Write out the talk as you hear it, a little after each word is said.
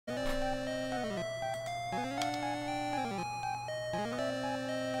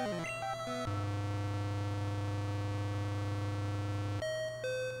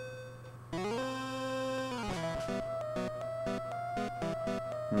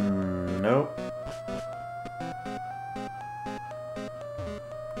Nope.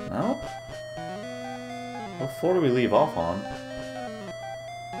 Nope. What floor do we leave off on?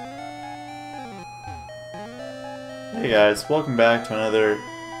 Hey guys, welcome back to another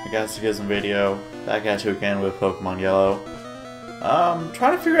Megastichism video. Back at you again with Pokemon Yellow.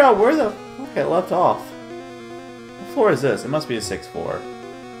 Trying to figure out where the fuck I left off. What floor is this? It must be a 6th floor.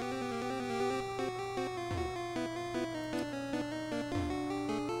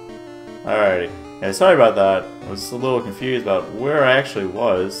 Alrighty. Yeah, sorry about that. I was a little confused about where I actually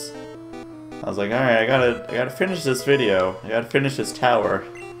was. I was like, alright, I gotta finish this video. I gotta finish this tower.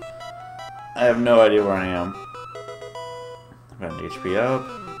 I have no idea where I am. I've got an HP up.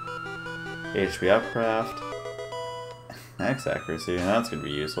 HP upcraft. Max accuracy, that's gonna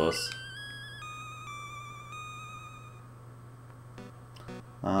be useless.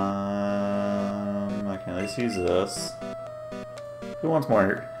 I can at least use this. Who wants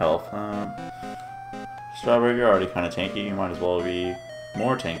more health? Strawberry, you're already kind of tanky. You might as well be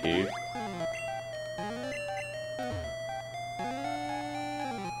more tanky.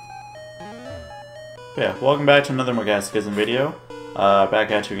 But yeah, welcome back to another Megastichism video.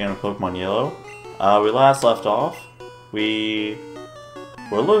 Back at you again with Pokemon Yellow. We last left off. We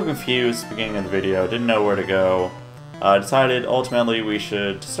were a little confused at the beginning of the video, didn't know where to go. Decided ultimately we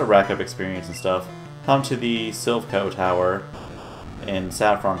should, just to rack up experience and stuff, come to the Silph Tower in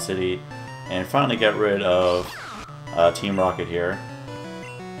Saffron City and finally get rid of Team Rocket here.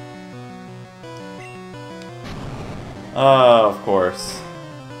 Oh, of course.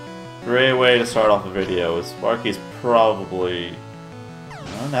 Great way to start off a video. Sparky's probably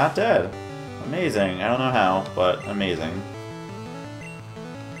not dead. Amazing. I don't know how, but amazing.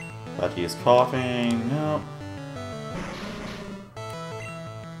 About to use coughing. Nope.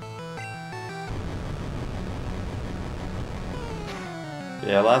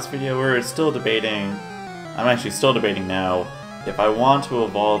 Yeah, last video we were still debating. I'm actually still debating now if I want to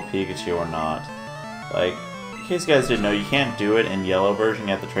evolve Pikachu or not. Like, in case you guys didn't know, you can't do it in Yellow version.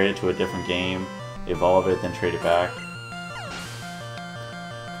 You have to trade it to a different game, evolve it, then trade it back.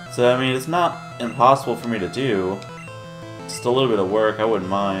 So, I mean, it's not impossible for me to do. Just a little bit of work, I wouldn't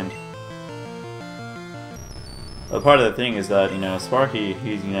mind. But part of the thing is that, you know, Sparky,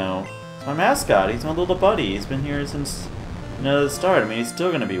 he's, you know, he's my mascot. He's my little buddy. He's been here since, you know, the start. I mean, he's still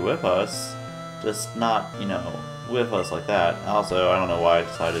going to be with us. Just not, you know, with us like that. Also, I don't know why I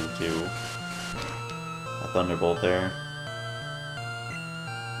decided to do a Thunderbolt there.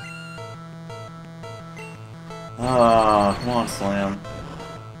 Ah, come on, Slam.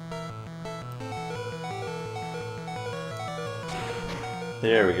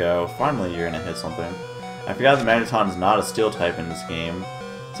 There we go. Finally, you're gonna hit something. I forgot the Magneton is not a Steel type in this game,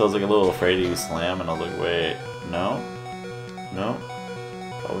 so I was like a little afraid to use Slam, and I was like, wait, no, no.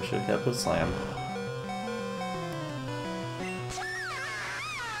 Probably should have kept with Slam.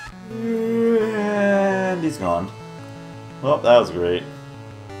 And he's gone. Well, that was great.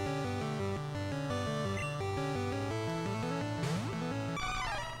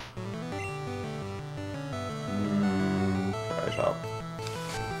 Fire Shop.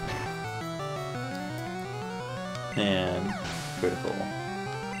 And critical.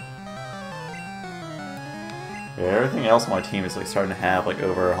 Yeah, everything else on my team is like starting to have like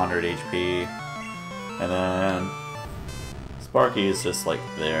over 100 HP. And then Sparky is just like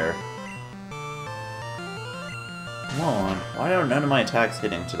there. Come on, why are none of my attacks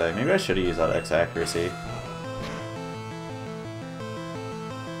hitting today? Maybe I should have used that X accuracy.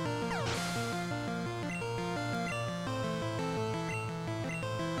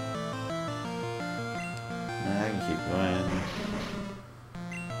 I can keep going.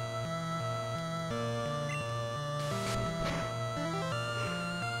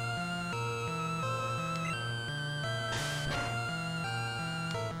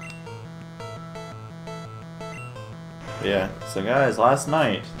 But yeah, so guys, last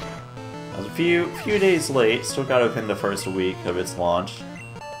night, I was a few days late, still got within the first week of its launch,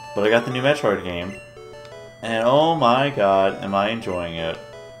 but I got the new Metroid game, and oh my god, am I enjoying it.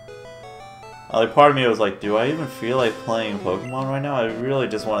 Like, part of me was like, do I even feel like playing Pokemon right now? I really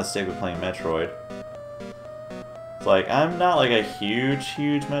just want to stick with playing Metroid. It's like, I'm not like a huge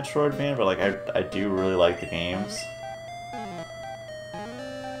Metroid fan, but like, I do really like the games.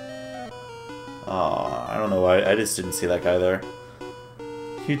 Aw, I don't know why, I just didn't see that guy there.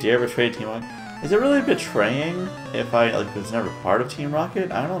 You dare betray Team Rocket? Is it really betraying if I like was never part of Team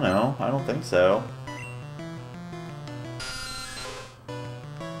Rocket? I don't know, I don't think so.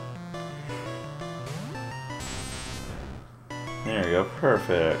 There we go,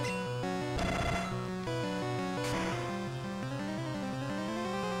 perfect.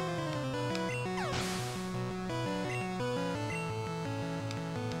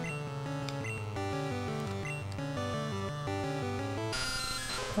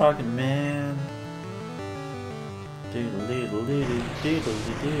 Rocket Man. Doodle doodle doodle doodle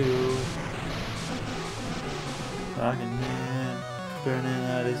doo. Rocket Man, burning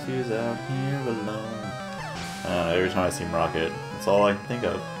out his fuse out here alone. I don't know, every time I see him Rocket, that's all I can think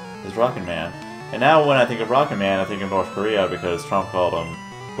of is Rocket Man. And now when I think of Rocket Man, I think of North Korea because Trump called him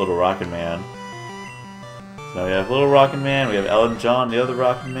Little Rocket Man. So now we have Little Rocket Man, we have Elton John, the other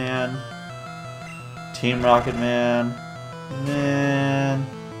Rocket Man, Team Rocket Man,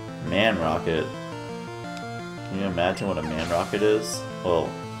 Man Rocket. Can you imagine what a Man Rocket is? Well,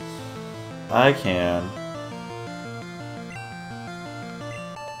 I can.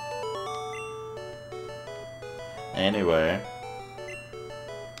 Anyway.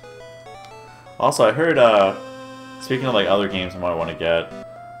 Also, I heard, speaking of like other games I might want to get,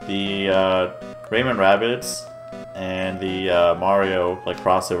 the Rayman Rabbids and the Mario like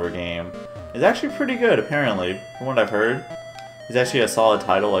crossover game is actually pretty good, apparently, from what I've heard. It's actually a solid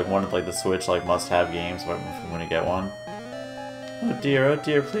title, like one of like the Switch like must-have games if I'm going to get one. Oh dear,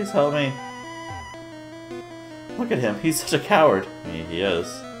 please help me. Look at him, he's such a coward. I mean, he is.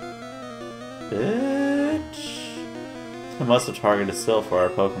 Bitch. I must have targeted Silph for our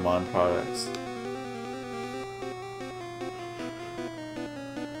Pokemon products.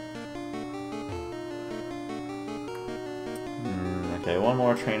 Okay, one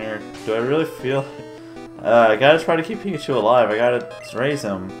more trainer. Do I really feel... I gotta try to keep Pikachu alive. I gotta raise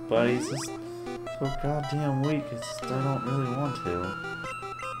him. But he's just so goddamn weak. It's just, I don't really want to.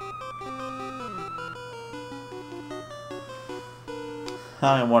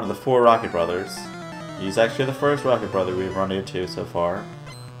 I am one of the 4 Rocket Brothers. He's actually the first Rocket Brother we've run into so far.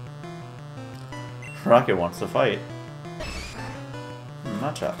 Rocket wants to fight.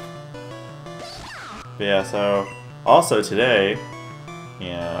 Matchup. But yeah, so... Also today...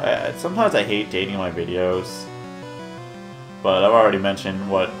 You know, sometimes I hate dating my videos, but I've already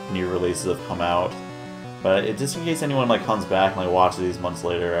mentioned what new releases have come out. But just in case anyone like comes back and like watches these months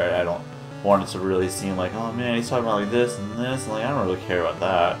later, I don't want it to really seem like, oh man, he's talking about like this and this, and like I don't really care about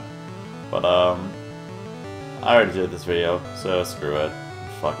that. But I already did this video, so screw it,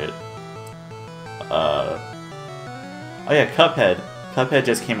 fuck it. Oh yeah, Cuphead. Cuphead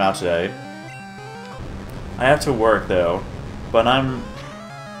just came out today. I have to work though, but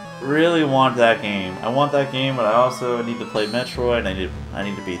really want that game. I want that game, but I also need to play Metroid. I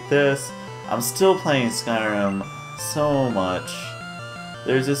need to beat this. I'm still playing Skyrim so much.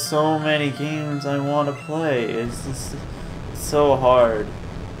 There's just so many games I want to play. It's just so hard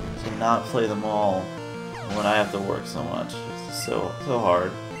to not play them all when I have to work so much. It's just so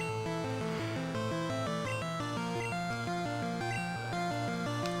hard.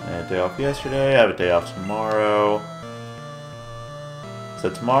 I had a day off yesterday. I have a day off tomorrow. So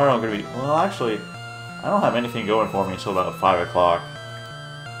tomorrow I'm gonna be, well actually, I don't have anything going for me until about 5 o'clock.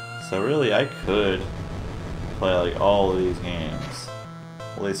 So really I could play like all of these games.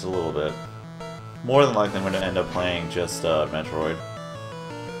 At least a little bit. More than likely I'm gonna end up playing just Metroid.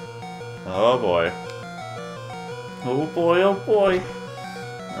 Oh boy. Oh boy, oh boy.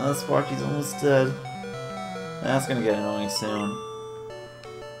 Sparky's almost dead. That's gonna get annoying soon.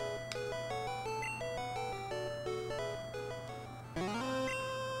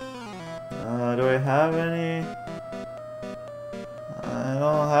 Do I have any? I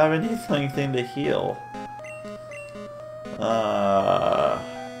don't have anything to heal.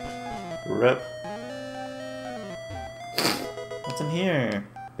 Rip. What's in here?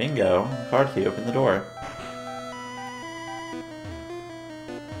 Bingo. Card key, open the door.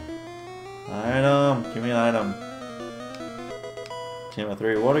 Item. Give me an item. Team of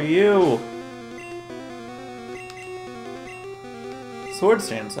 3. What are you? Sword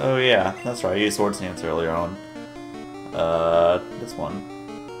stance. Oh yeah, that's right. I used sword stance earlier on. This one.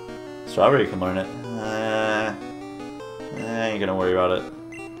 Strawberry can learn it. I ain't gonna worry about it.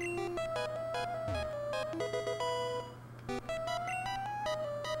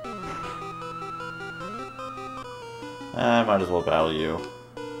 I might as well battle you.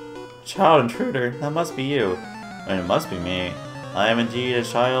 Child intruder, that must be you. I mean, it must be me. I am indeed a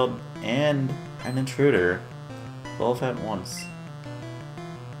child and an intruder. Both at once.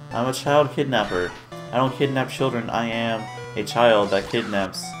 I'm a child kidnapper. I don't kidnap children. I am a child that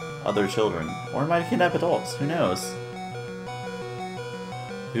kidnaps other children. Or might kidnap adults. Who knows?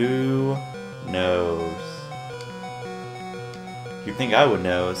 Who knows? You'd think I would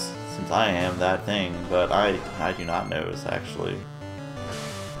know, since I am that thing, but I do not knows, actually.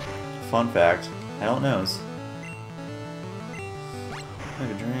 Fun fact, I don't knows.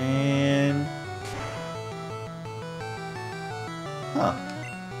 Like a drain. Huh.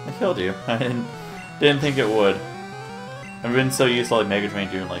 I killed you. I didn't think it would. I've been so used to like Mega Drain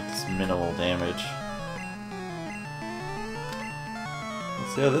doing like this minimal damage.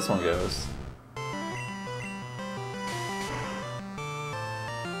 Let's see how this one goes.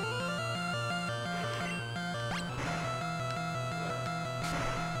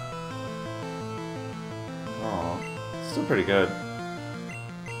 Oh, still pretty good.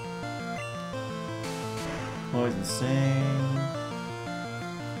 Poison Sting.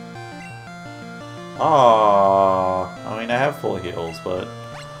 Aww. I mean, I have full heals, but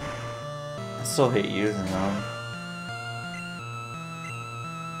I still hate using them.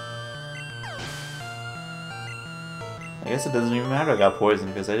 I guess it doesn't even matter I got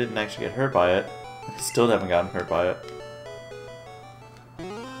poisoned because I didn't actually get hurt by it. I still haven't gotten hurt by it.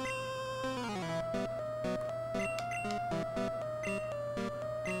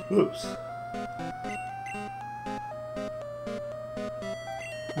 Oops.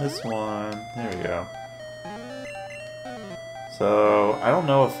 This one, there we go. So, I don't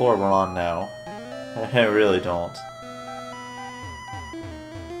know what floor we're on now. I really don't.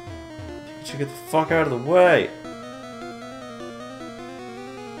 Pikachu, get the fuck out of the way!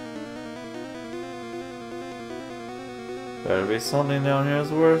 Better be something down here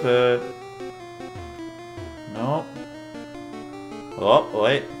that's worth it. Nope. Oh,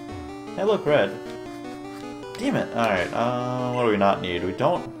 wait. Hey, look, red. Damn it. Alright, what do we not need? We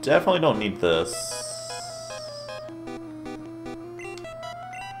definitely don't need this.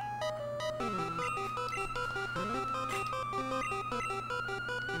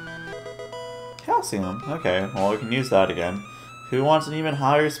 Calcium. Okay, well we can use that again. Who wants an even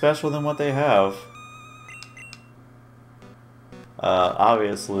higher special than what they have?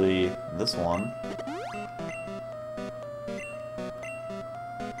 Obviously, this one.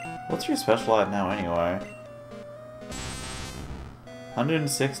 What's your special at now, anyway?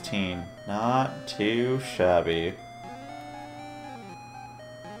 116. Not too shabby.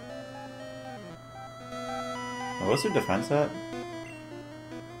 What's your defense at?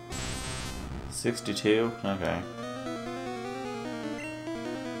 62? Okay.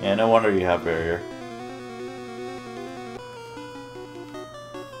 Yeah, no wonder you have barrier.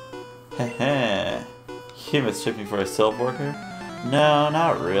 Heh. You mistook me for a Silph worker? No,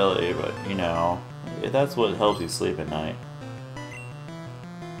 not really, but you know, that's what helps you sleep at night.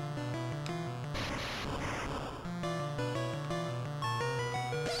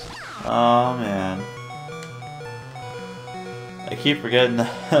 Oh man. I keep forgetting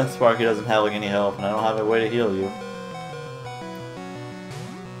that Sparky doesn't have like any help and I don't have a way to heal you.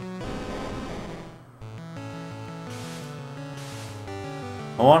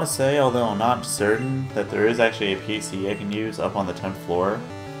 I want to say, although I'm not certain, that there is actually a PC I can use up on the 10th floor.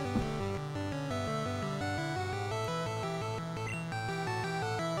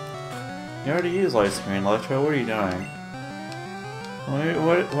 You already used light screen, Electro. What are you doing?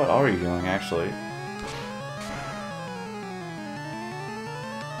 What are you doing, actually?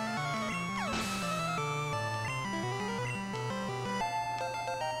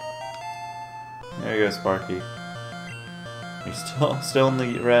 There you go, Sparky. You're still in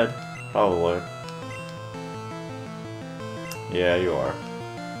the red? Probably. Yeah, you are.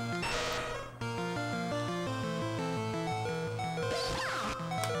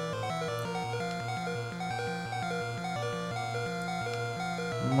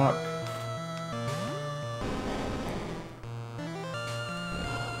 Mark.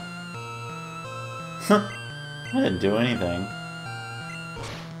 I didn't do anything.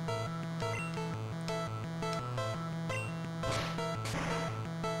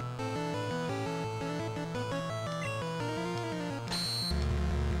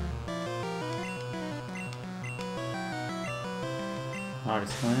 Hard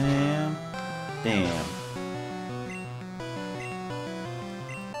slam. Damn.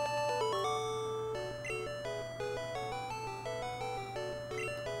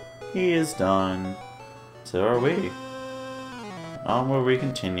 He is done. So are we. Onward we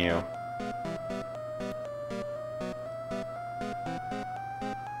continue.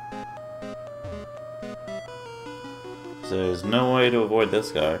 So there's no way to avoid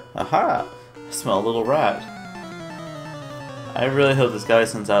this guy. Aha! I smell a little rat. I really hope this guy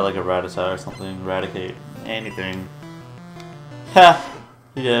sends out like a Rattata or something. Eradicate. Anything. Ha!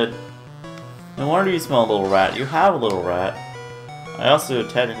 He did. No wonder you smell a little rat. You have a little rat. I also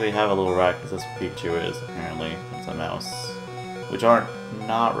technically have a little rat because that's what Pikachu is, apparently. It's a mouse. Which aren't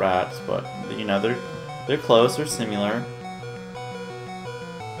not rats, but you know, they're close, they're similar.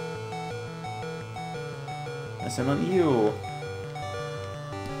 I send on you.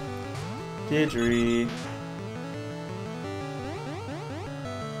 Didgery.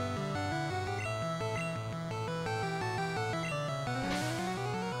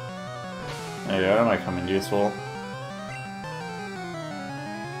 There you go, that might come in useful.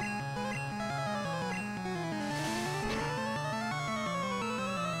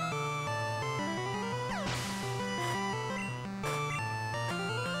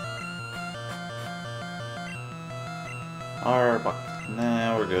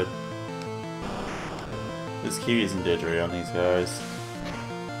 Nah, we're good. This Kiwi's and Didgery on these guys.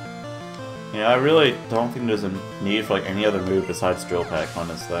 Yeah, I really don't think there's a need for like any other move besides Drill Peck on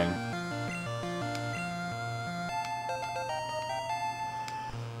this thing.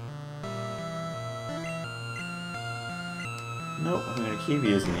 Nope, I'm gonna keep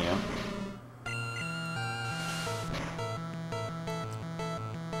using you.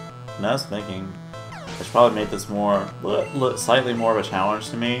 And I was thinking, I should probably make this more, slightly more of a challenge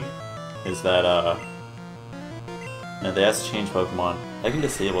to me. Is that, you know, they have to change Pokemon. I can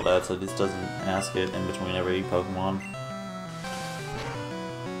disable that so this doesn't ask it in between every Pokemon.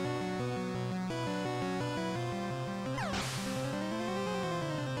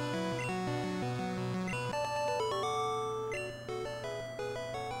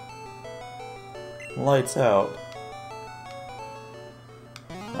 Lights out.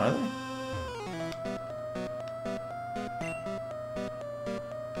 Are they?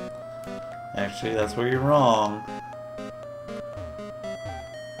 Actually, that's where you're wrong.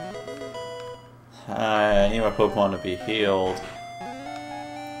 I need my Pokemon to be healed.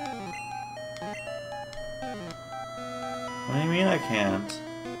 What do you mean I can't?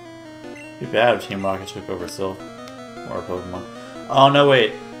 It'd be bad if Team Rocket took over Silph or Pokemon. Oh no,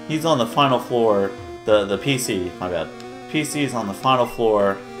 wait. He's on the final floor. The PC, my bad. PC's on the final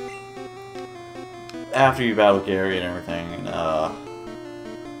floor after you battle Gary and everything.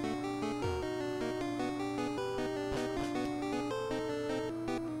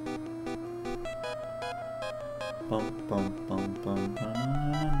 Bum, bum, bum, bum,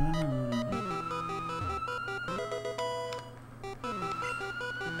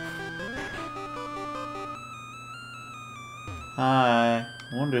 Hi.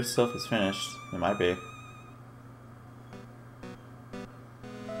 I wonder if Silph is finished. It might be.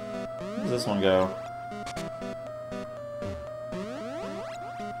 Where does this one go?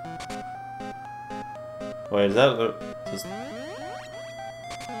 Wait, is that just...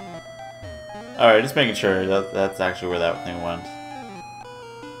 Alright, just making sure that's actually where that thing went.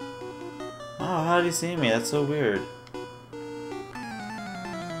 Oh, how did he see me? That's so weird.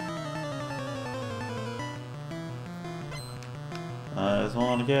 I just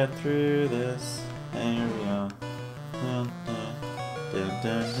want to get through this. And here we go.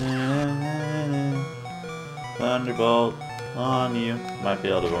 Thunderbolt on you. Might be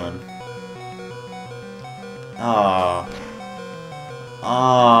able to win. Ah.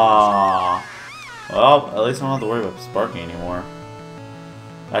 Ah. Well, at least I don't have to worry about Sparking anymore.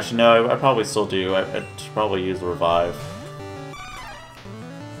 Actually, no, I probably still do. I should probably use the Revive.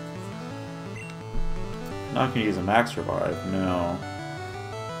 Not gonna use a Max Revive, no.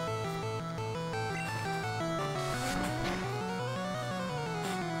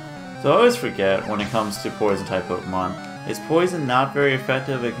 So I always forget when it comes to Poison-type Pokemon. Is Poison not very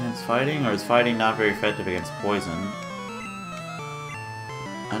effective against Fighting, or is Fighting not very effective against Poison?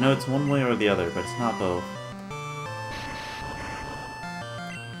 I know it's one way or the other, but it's not both.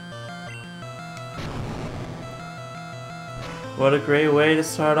 What a great way to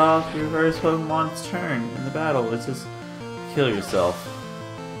start off your first Pokemon's turn in the battle. It's just kill yourself.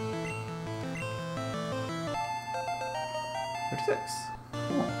 36.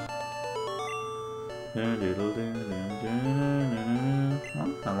 Cool.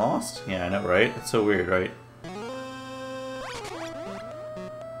 Oh, I lost? Yeah, I know, right? It's so weird, right?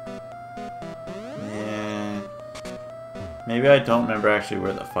 Yeah. Maybe I don't remember actually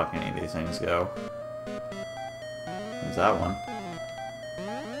where the fuck any of these things go. There's that one.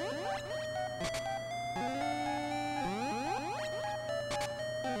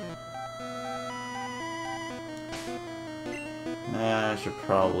 I should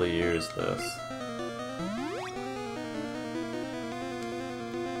probably use this.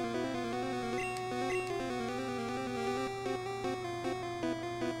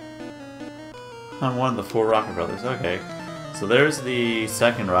 I'm one of the 4 Rocket Brothers, okay. So there's the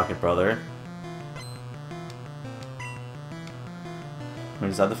second Rocket Brother. We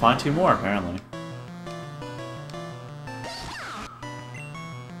just have to find 2 more, apparently.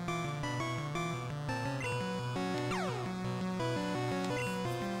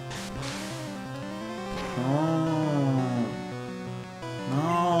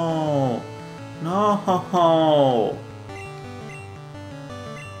 Oh. No. No.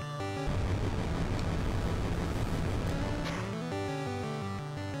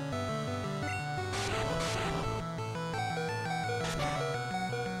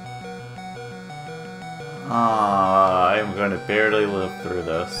 Ah, I am going to barely live through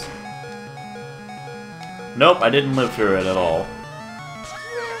this. Nope, I didn't live through it at all.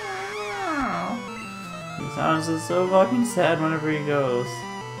 He sounds just so fucking sad whenever he goes.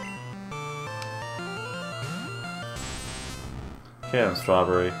 Okay, I'm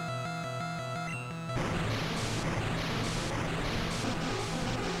Strawberry.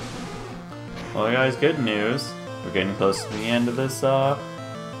 Well guys, good news. We're getting close to the end of this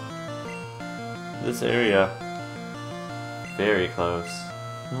area. Very close.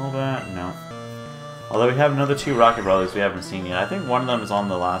 A little bit? No. Although we have another 2 Rocket Brothers we haven't seen yet. I think one of them is on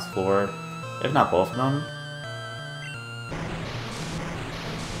the last floor, if not both of them.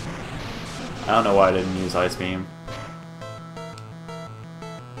 I don't know why I didn't use Ice Beam.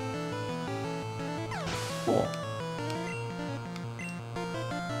 Cool.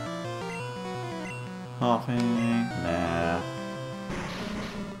 Coughing? Nah.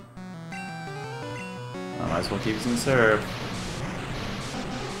 I might as well keep using Surf.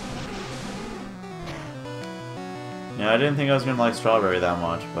 Yeah, I didn't think I was gonna like Strawberry that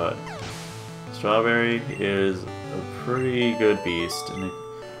much, but Strawberry is a pretty good beast and a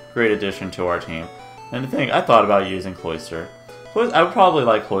great addition to our team. And the thing, I thought about using Cloyster. I would probably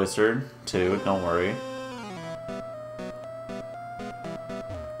like Cloyster too, don't worry.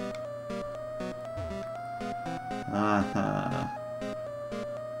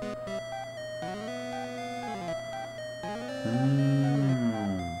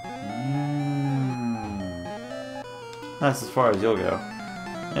 That's as far as you'll go.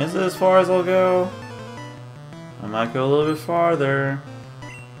 Is it as far as I'll go? I might go a little bit farther.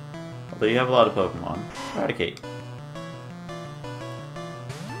 Although you have a lot of Pokemon. Eradicate.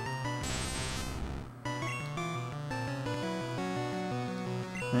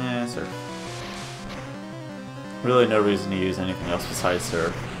 Yeah, Surf. Really no reason to use anything else besides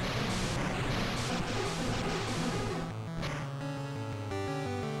Surf.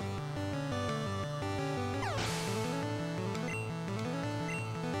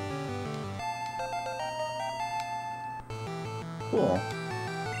 Cool.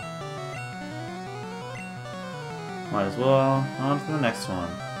 Might as well. On to the next one.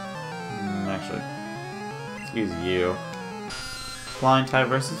 Actually, let's use you. Flying type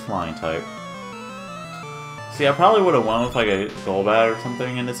versus flying type. See, I probably would have won with like a Golbat or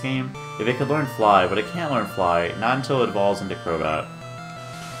something in this game if it could learn Fly, but it can't learn Fly, not until it evolves into Crobat.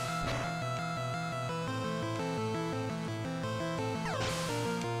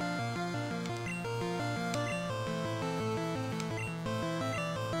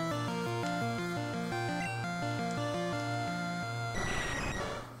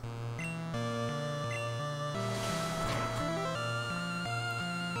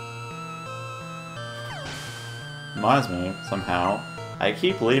 Reminds me, somehow, I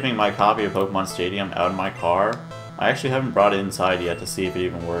keep leaving my copy of Pokemon Stadium out in my car. I actually haven't brought it inside yet to see if it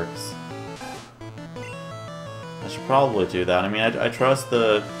even works. I should probably do that. I mean, I trust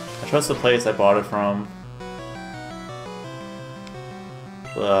the place I bought it from,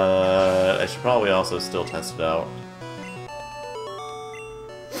 but I should probably also still test it out.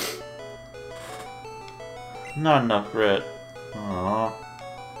 Not enough grit. Aww.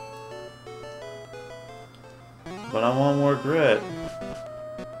 But I want more grit.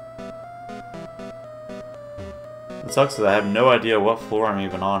 It sucks that I have no idea what floor I'm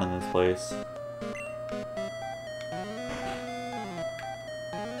even on in this place.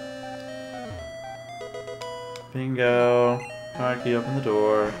 Bingo! Alright, key, open the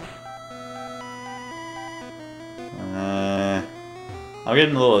door. I'm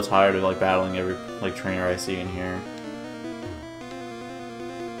getting a little tired of like battling every like trainer I see in here.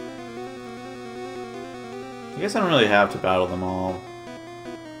 I guess I don't really have to battle them all.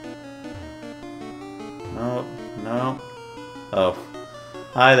 Nope, nope. Oh.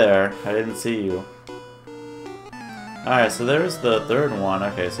 Hi there, I didn't see you. Alright, so there's the third one.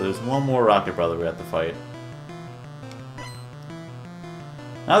 Okay, so there's one more Rocket Brother we have to fight.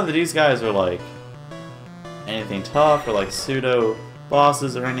 Not that these guys are like anything tough or like pseudo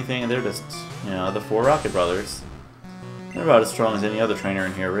bosses or anything, they're just, you know, the 4 Rocket Brothers. They're about as strong as any other trainer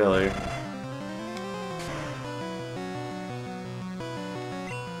in here, really.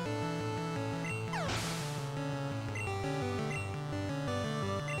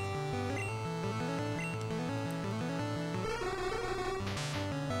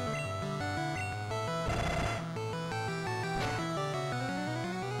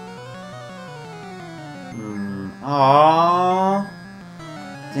 Aww.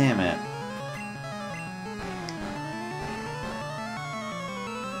 Damn it.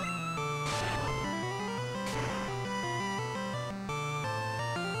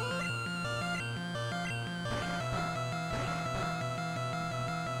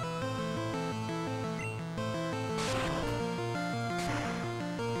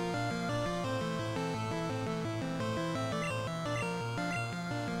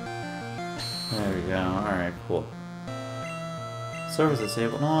 There we go. Alright, cool. Service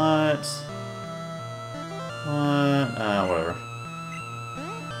disabled. What? What? Whatever.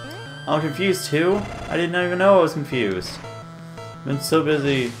 I'm confused too? I didn't even know I was confused. I've been so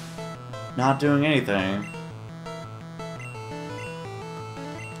busy not doing anything.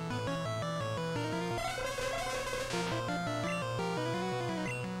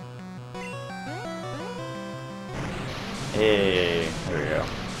 Hey, there we go.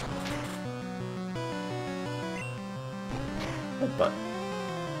 Headbutt.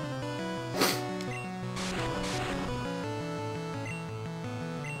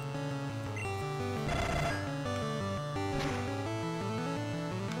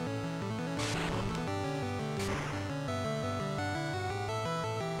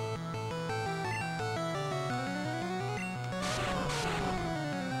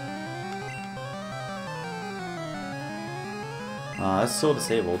 That's still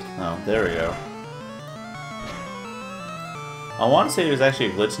disabled. Oh, there we go. I want to say there's actually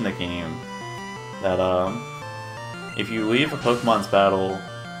a glitch in the game that, if you leave a Pokemon's battle,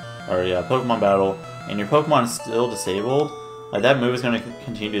 or yeah, Pokemon battle, and your Pokemon is still disabled, like that move is going to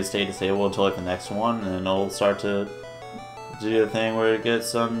continue to stay disabled until like the next one, and then it'll start to do the thing where it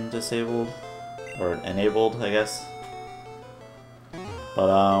gets disabled, or enabled, I guess.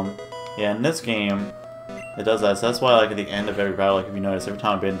 But, yeah, in this game, it does that, so that's why, like, at the end of every battle, like, if you notice, every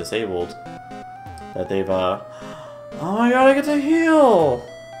time I've been disabled, that they've, oh my god, I get to heal!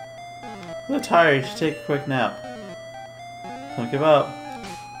 I'm so tired, you should take a quick nap. Don't give up.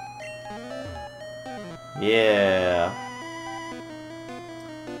 Yeah.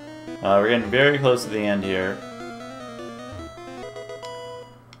 We're getting very close to the end here.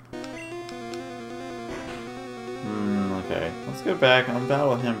 Okay, let's go back and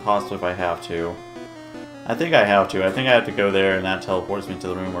battle him possibly if I have to. I think I have to. I think I have to go there, and that teleports me to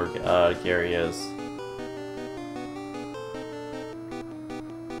the room where Gary is.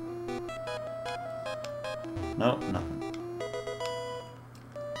 Nope, nothing.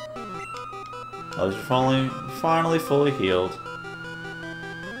 Oh, you're finally fully healed.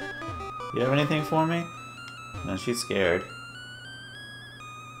 You have anything for me? No, she's scared.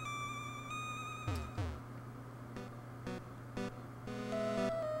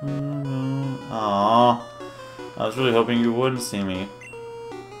 Aww. I was really hoping you wouldn't see me.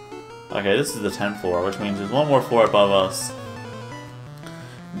 Okay, this is the 10th floor, which means there's one more floor above us.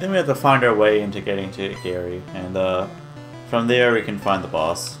 Then we have to find our way into getting to Gary, and from there we can find the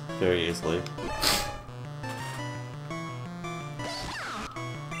boss very easily.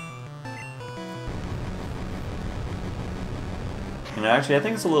 You know, actually, I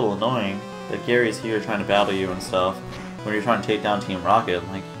think it's a little annoying that Gary's here trying to battle you and stuff when you're trying to take down Team Rocket.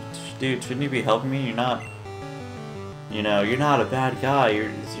 Like, dude, shouldn't you be helping me? You're not... You know, you're not a bad guy,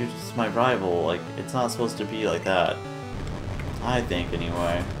 you're just my rival. Like, it's not supposed to be like that. I think,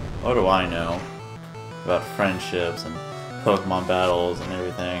 anyway. What do I know about friendships and Pokemon battles and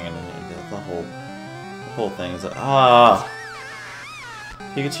everything, and the whole thing is that,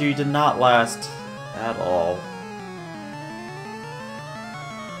 Pikachu did not last at all.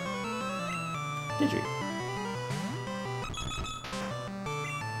 Did you?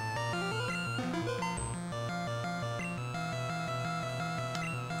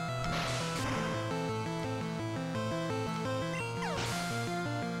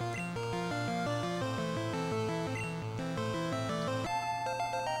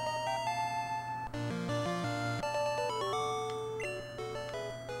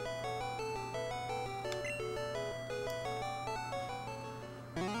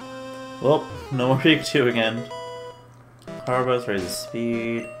 Well, no more Pikachu again. Carbos raises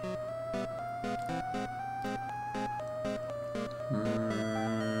speed.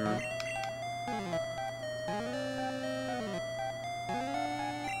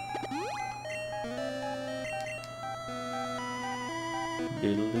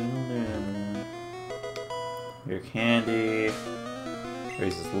 Your candy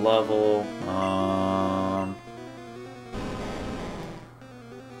raises level.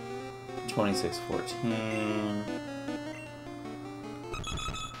 2614.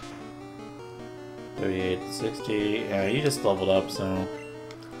 3860. Yeah, you just leveled up, so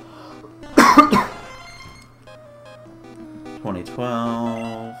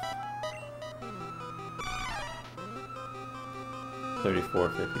 2012.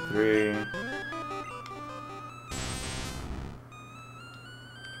 3453.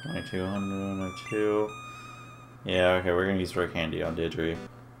 2202. Yeah, okay, we're gonna use Rare Candy on Didri.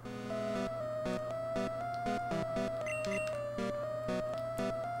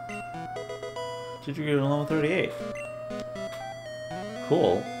 Did you get to level 38?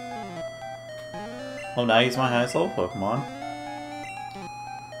 Cool. Oh, now he's my highest level Pokemon.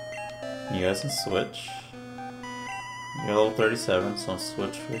 You guys can switch. You're level 37, so I'll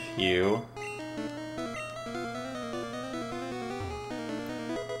switch with you.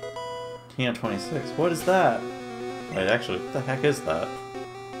 TM26, what is that? Wait, actually, what the heck is that?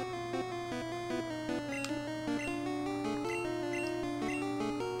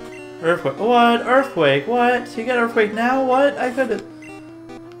 Earthquake. What? Earthquake? What? You get Earthquake now? What? I could've...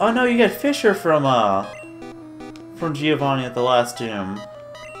 Oh no, you get Fisher from Giovanni at the last gym.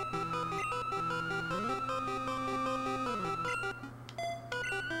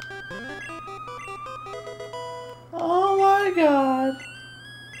 Oh my god.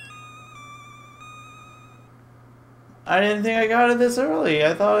 I didn't think I got it this early.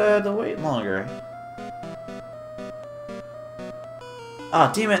 I thought I had to wait longer.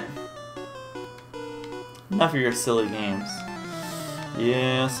 Ah, damn it. Enough of your silly games.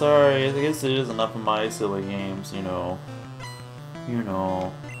 Yeah, sorry. I guess it is enough of my silly games, you know. You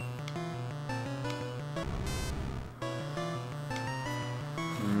know.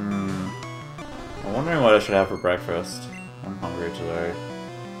 I'm wondering what I should have for breakfast. I'm hungry today.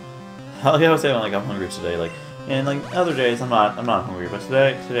 Hell yeah, I was saying like I'm hungry today. Like, and like other days I'm not hungry, but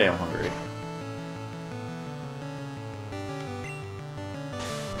today I'm hungry.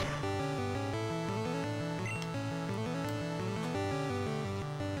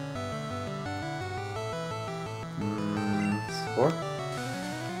 Four.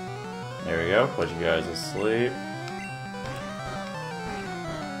 There we go. Put you guys asleep.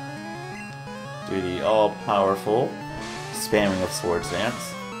 Do the all-powerful spamming of Swords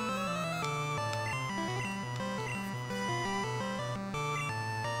Dance.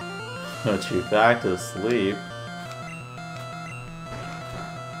 Put you back to sleep.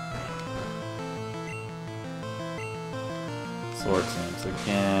 Swords Dance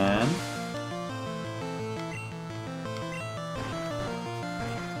again.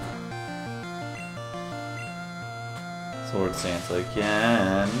 Swords Dance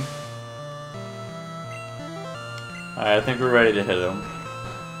again. Alright, I think we're ready to hit him.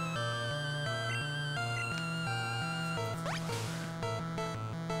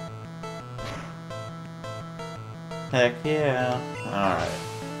 Heck yeah. Alright.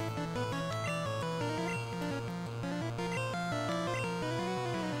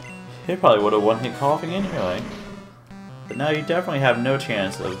 He probably would have won hit coughing anyway. But now you definitely have no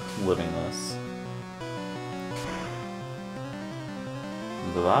chance of living this.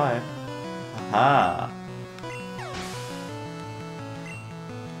 Bye-bye. Aha!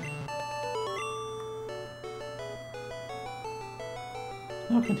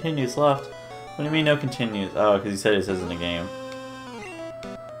 No continues left. What do you mean no continues? Oh, because he said this isn't a game.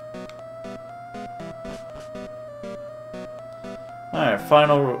 Alright,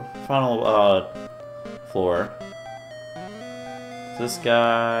 final floor. This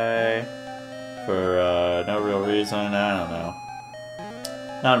guy for no real reason, I don't know.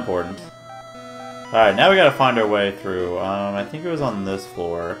 Not important. Alright, now we gotta find our way through. I think it was on this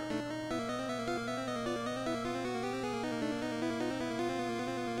floor.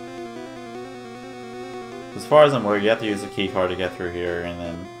 As far as I'm aware, you have to use the key card to get through here, and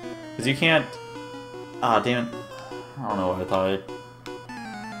then... Because you can't... Ah, damn it. I don't know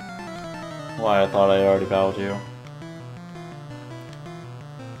why I thought I already battled you.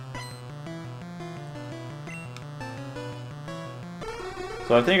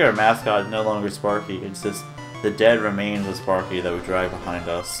 So I think our mascot is no longer Sparky, it's just the dead remains of Sparky that we drag behind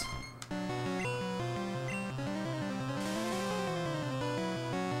us.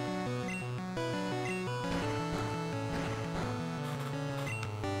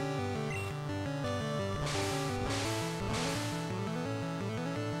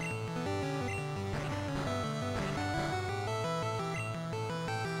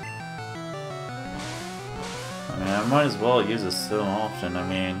 I might as well use this so often. I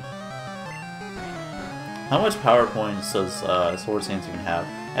mean, how much power points does Swords Dance even have?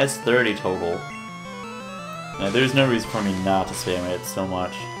 That's 30 total. Now, there's no reason for me not to spam it so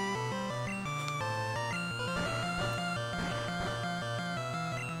much.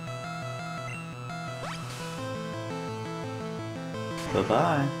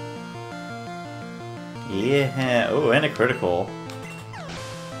 Bye-bye. Yeah. Oh, and a critical.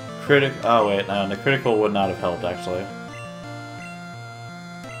 Oh wait, no, the critical would not have helped actually.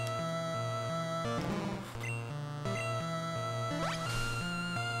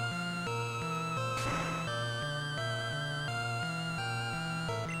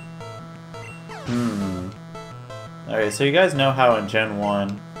 Okay, so you guys know how in Gen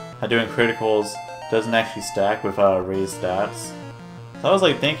 1, how doing criticals doesn't actually stack with raised stats. So I was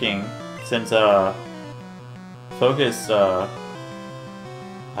like thinking, since focus,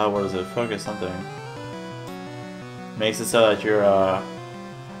 what is it? Focus something. Makes it so that you're, damn,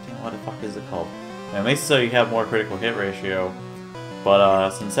 what the fuck is it called? It makes it so you have more critical hit ratio. But,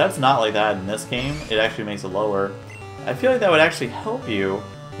 since that's not like that in this game, it actually makes it lower. I feel like that would actually help you,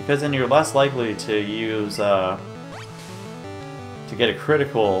 because then you're less likely to use, to get a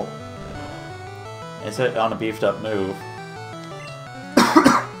critical instead on a beefed up move.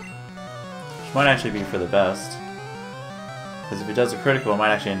 Which might actually be for the best. Because if it does a critical, it might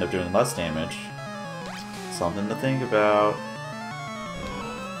actually end up doing less damage. Something to think about.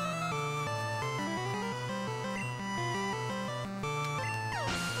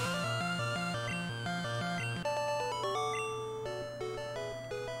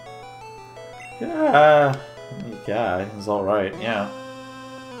 Yeah, it's alright, yeah.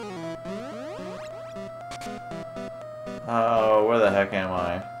 Oh, where the heck am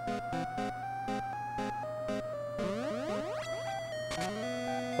I?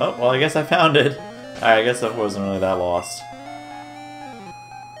 Oh, well, I guess I found it. Alright, I guess that wasn't really that lost.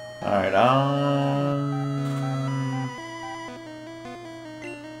 Alright,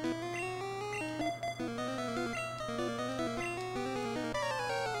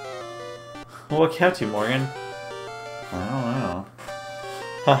 what kept you, Morgan? I don't know.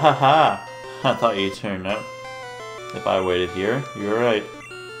 Ha ha ha! I thought you'd turn up. If I waited here, you were right.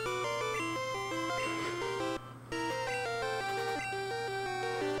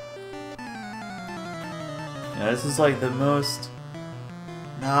 This is like the most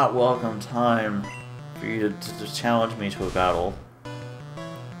not welcome time for you to challenge me to a battle.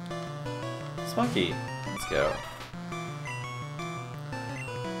 Spunky, let's go.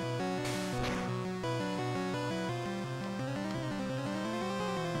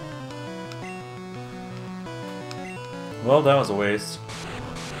 Well, that was a waste.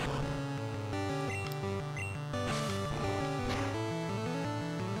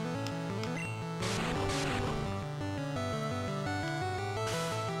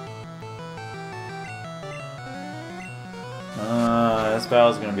 This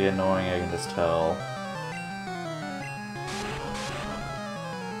battle's gonna be annoying, I can just tell.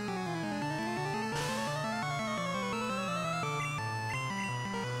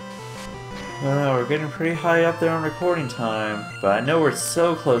 We're getting pretty high up there on recording time, but I know we're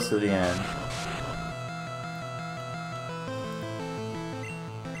so close to the end.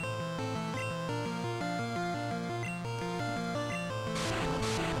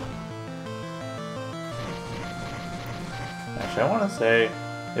 Actually, I want to say,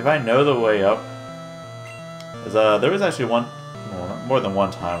 if I know the way up, there was actually more than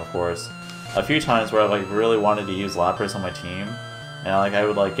one time, of course, a few times where I like really wanted to use Lapras on my team. And I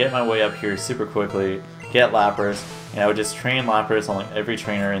would like get my way up here super quickly, get Lapras, and I would just train Lapras on like every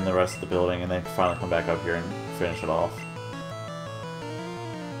trainer in the rest of the building, and then finally come back up here and finish it off.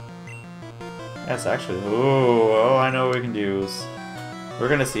 Yes, actually, oh, I know what we can do. We're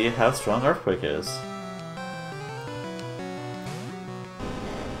gonna see how strong Earthquake is.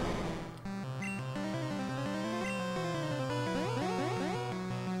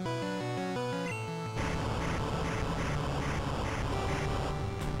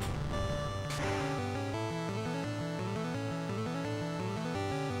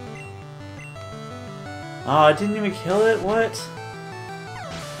 Oh, I didn't even kill it? What?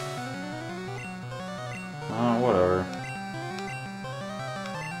 Oh, whatever.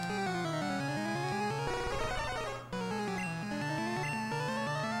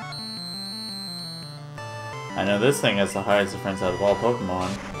 I know this thing has the highest defense out of all Pokemon.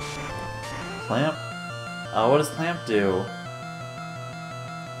 Clamp? Oh, what does Clamp do?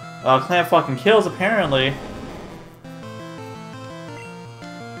 Oh, Clamp fucking kills, apparently.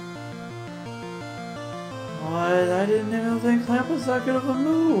 What? I didn't even think Clamp was that good of a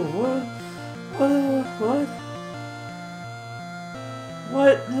move. What? What?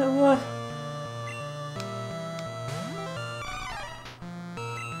 What? What?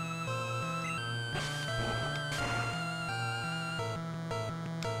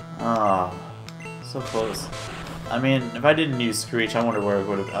 Ah, so close. I mean, if I didn't use Screech, I wonder where it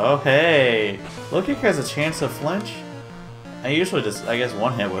would have. Oh, hey! Look, it has a chance to flinch. I usually just, I guess,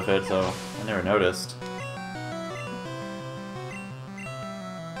 one hit with it, so I never noticed.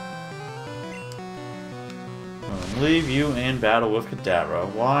 Leave you in battle with Kadabra.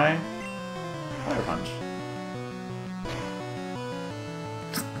 Why? Fire Punch.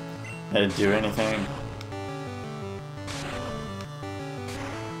 I didn't do anything.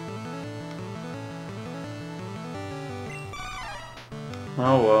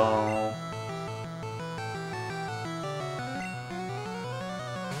 Oh well.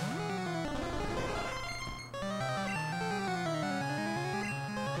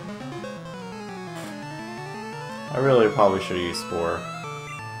 I really probably should have used Spore.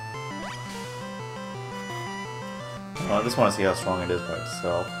 Well, I just want to see how strong it is by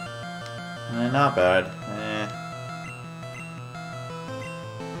itself. Not bad.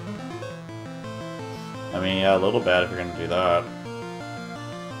 I mean, yeah, a little bad if you're gonna do that.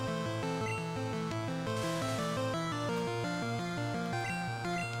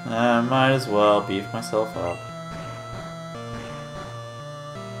 I might as well beef myself up.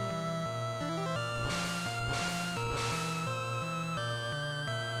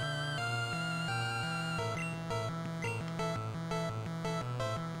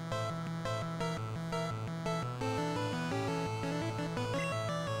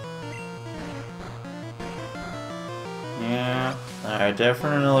 Yeah, I'm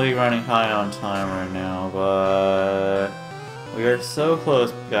definitely running high on time right now, but we are so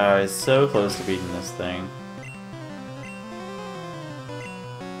close, guys, so close to beating this thing.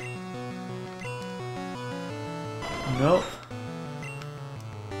 Nope.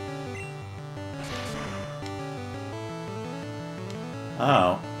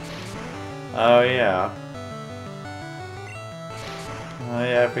 Oh. Oh yeah. Oh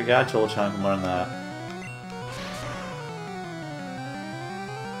yeah, I forgot Joel Chunk can learn that.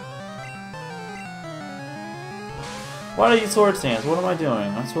 Why do I use Sword Stance? What am I doing?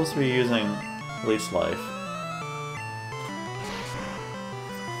 I'm supposed to be using Leech Life.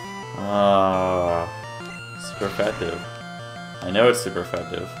 Super effective. I know it's super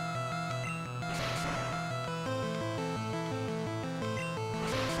effective.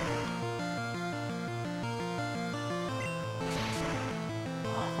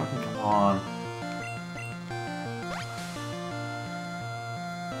 Oh, fucking come on.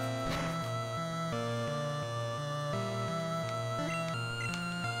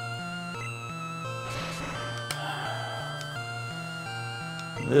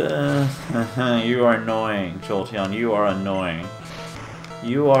 You are annoying, Jolteon. You are annoying.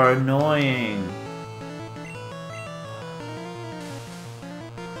 You are annoying.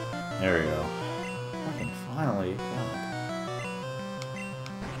 There we go. Fucking finally. God.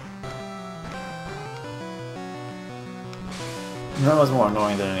 That was more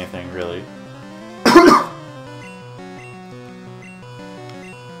annoying than anything, really.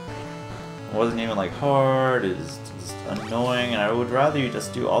 It wasn't even like hard. It's just annoying, and I would rather you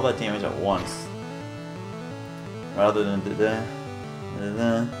just do all that damage at once, rather than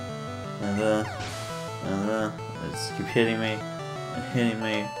just keep hitting me and hitting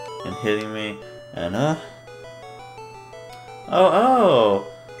me and hitting me and Oh,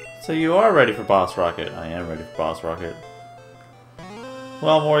 so you are ready for Boss Rocket. I am ready for Boss Rocket.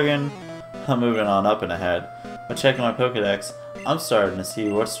 Well, Morgan, I'm moving on up and ahead. By checking my Pokedex, I'm starting to see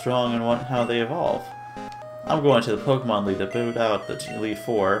what's strong and how they evolve. I'm going to the Pokemon League to boot out the Elite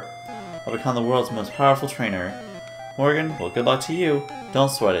Four. I'll become the world's most powerful trainer. Morgan, well, good luck to you. Don't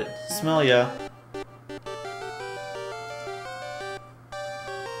sweat it. Smell ya.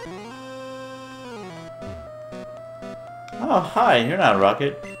 Oh, hi, you're not a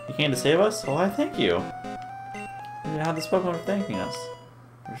Rocket. You came to save us? Well, I thank you. You have this Pokemon for thanking us.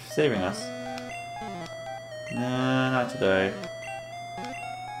 For saving us. Nah, not today.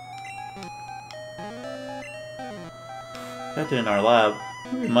 That in our lab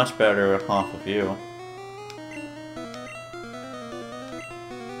would be much better off of you.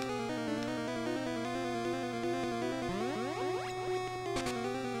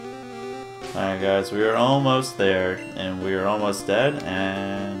 Alright guys, we are almost there, and we are almost dead,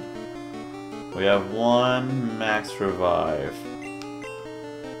 and we have one max revive.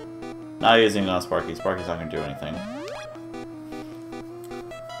 Not using it on Sparky. Sparky's not gonna do anything.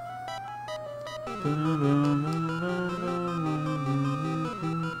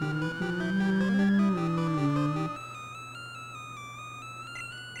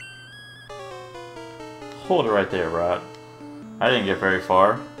 Hold it right there, Rat. I didn't get very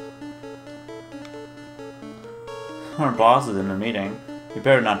far. Our boss is in a meeting. We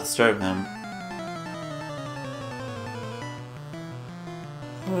better not disturb him.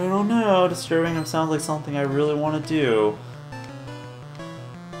 I don't know. Disturbing him sounds like something I really want to do.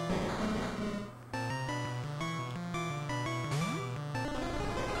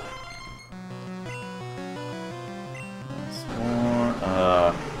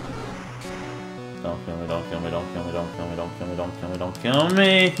 Don't kill me, don't kill me, don't kill me, don't kill me, don't kill me, don't kill me, don't kill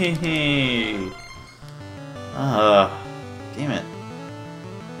me! Damn it.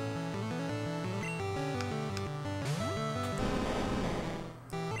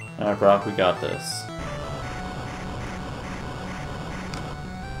 Alright, Brock, we got this.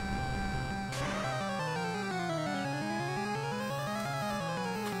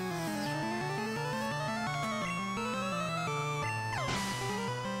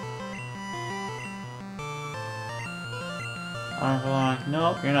 I'm like,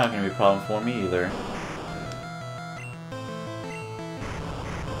 nope, you're not gonna be a problem for me either.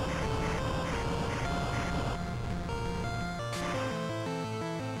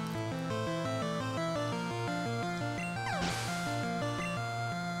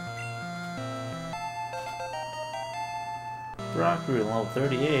 Brockroot level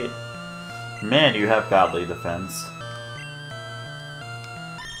 38. Man, you have godly defense.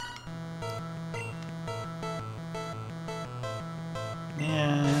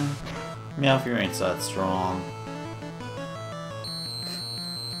 Yeah, Meowth ain't that strong.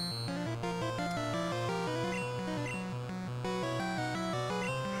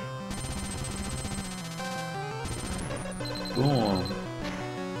 Boom.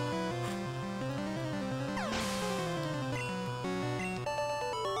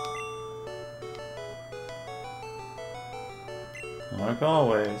 Like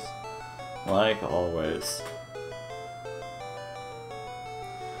always. Like always.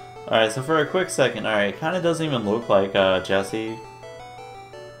 Alright, so for a quick second, alright, it kind of doesn't even look like Jessie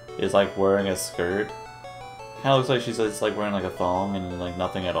is like wearing a skirt. Kind of looks like she's just like wearing like a thong and like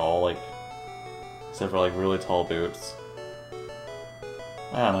nothing at all, like except for like really tall boots.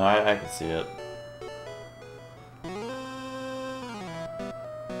 I don't know, I can see it.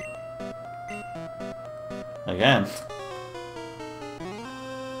 Again.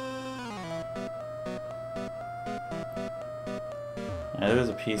 Yeah, there's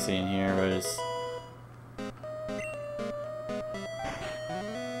a PC in here, but it's...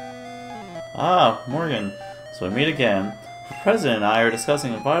 Ah, Morgan. So we meet again. The President and I are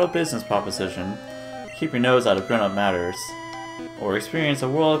discussing a vital business proposition. Keep your nose out of grown-up matters. Or experience a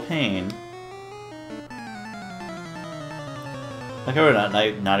world of pain. Like how we're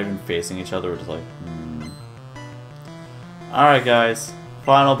not even facing each other, we're just like, Alright guys,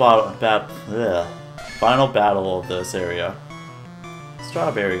 final battle of this area.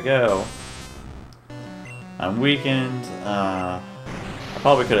 Strawberry, go. I'm weakened. I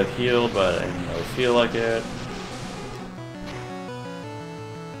probably could have healed, but I didn't really feel like it.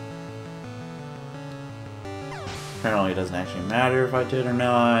 Apparently it doesn't actually matter if I did or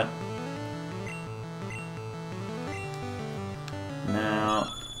not. Now,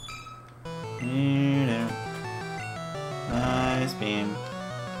 nice beam.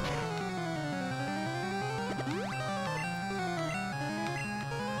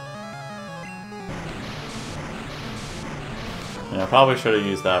 Yeah, I probably should have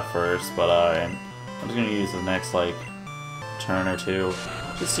used that first, but I'm just gonna use the next like turn or two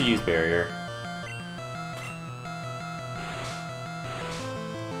just to use barrier.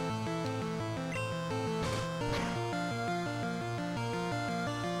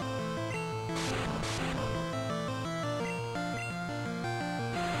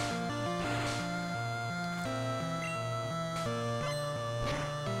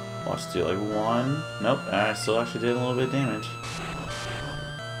 Watch do like one. Nope, I still actually did a little bit of damage.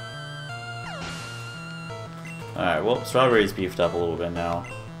 Alright, well, Strawberry's beefed up a little bit now.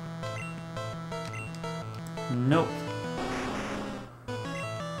 Nope.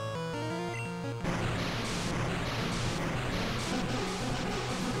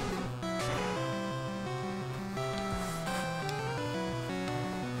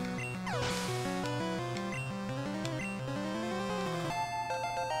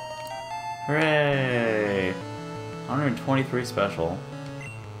 Hooray! 123 special.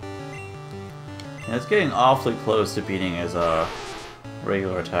 Yeah, it's getting awfully close to beating his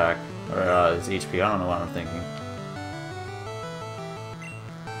regular attack, or his HP. I don't know what I'm thinking.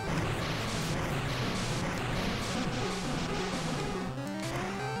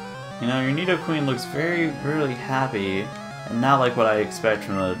 You know, your Nidoqueen looks really happy, and not like what I expect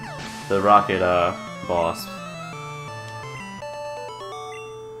from the Rocket boss.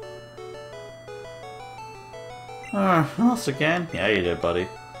 Lost again? Yeah, you did, buddy.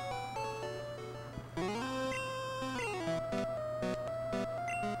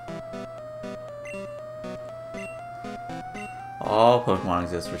 All Pokemon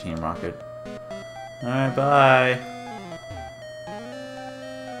exist for Team Rocket. Alright, bye.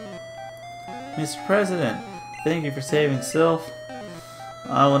 Mr. President, thank you for saving Silph.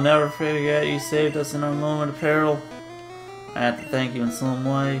 I will never forget you saved us in our moment of peril. I have to thank you in some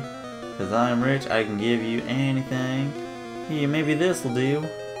way. Because I am rich, I can give you anything. Here, maybe this will do.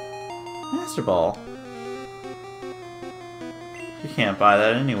 Master Ball. You can't buy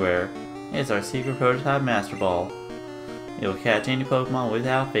that anywhere. It's our secret prototype Master Ball. It will catch any Pokemon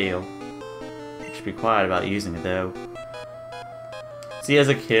without fail. You should be quiet about using it though. See, as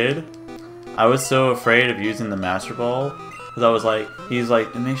a kid, I was so afraid of using the Master Ball. Because I was like, he's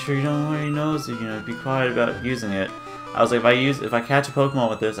like, make sure you don't wear your nose, you know, be quiet about using it. I was like, if I catch a Pokemon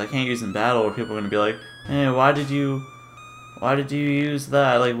with this, I can't use in battle, or people are gonna be like, hey, why did you use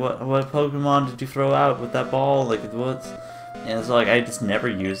that? Like, what Pokemon did you throw out with that ball? Like, what? And it's like, I just never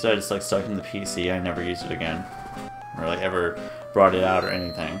used it. I just like stuck in the PC. I never used it again, or like ever brought it out or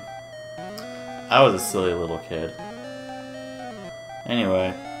anything. I was a silly little kid.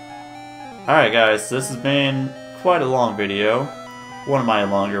 Anyway, alright guys, this has been quite a long video. One of my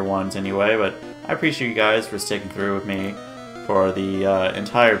longer ones anyway, but I appreciate you guys for sticking through with me for the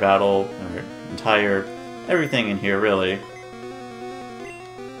entire battle, or entire everything in here, really.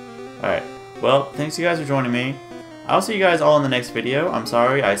 Alright, well, thanks you guys for joining me. I'll see you guys all in the next video. I'm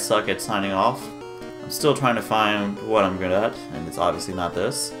sorry, I suck at signing off. I'm still trying to find what I'm good at, and it's obviously not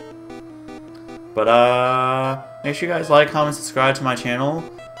this. But, make sure you guys like, comment, subscribe to my channel.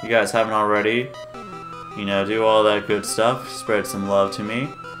 If you guys haven't already. You know, do all that good stuff. Spread some love to me.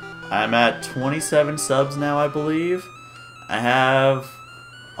 I'm at 27 subs now, I believe. I have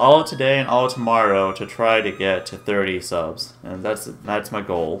all of today and all of tomorrow to try to get to 30 subs. And that's my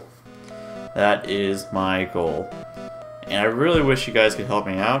goal. That is my goal. And I really wish you guys could help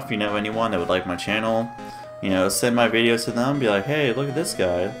me out. If you know anyone that would like my channel, you know, send my videos to them. Be like, hey, look at this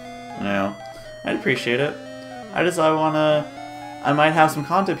guy. You know, I'd appreciate it. I might have some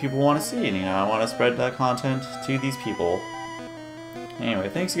content people want to see, and you know, I want to spread that content to these people. Anyway,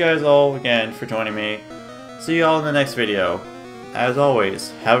 thanks you guys all again for joining me. See you all in the next video. As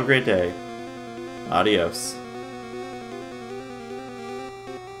always, have a great day. Adios.